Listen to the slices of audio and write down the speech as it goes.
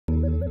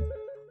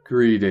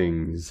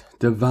Greetings,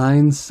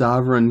 divine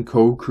sovereign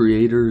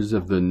co-creators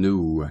of the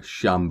new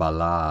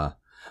Shambhala.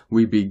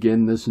 We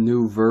begin this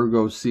new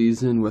Virgo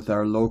season with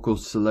our local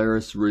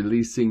Solaris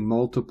releasing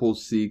multiple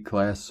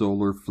C-class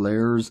solar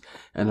flares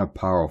and a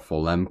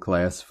powerful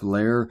M-class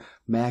flare,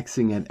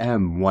 maxing at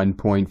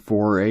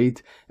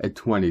M1.48 at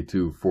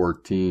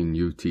 2214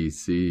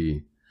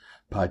 UTC.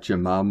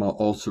 Pachamama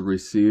also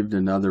received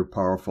another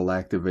powerful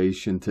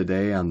activation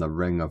today on the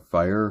Ring of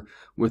Fire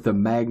with a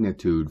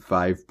magnitude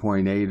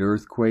 5.8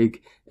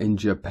 earthquake in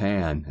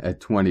Japan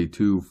at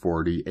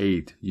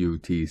 2248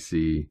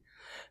 UTC.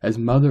 As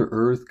Mother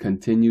Earth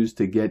continues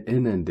to get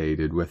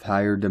inundated with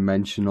higher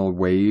dimensional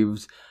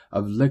waves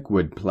of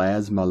liquid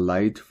plasma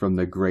light from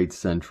the great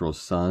central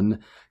sun,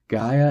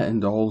 Gaia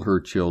and all her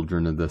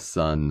children of the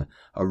sun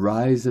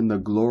arise in the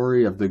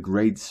glory of the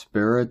Great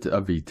Spirit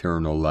of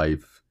eternal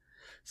life.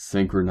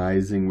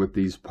 Synchronizing with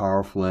these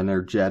powerful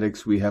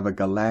energetics, we have a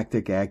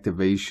galactic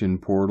activation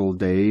portal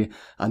day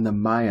on the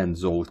Mayan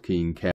Zolkin calendar.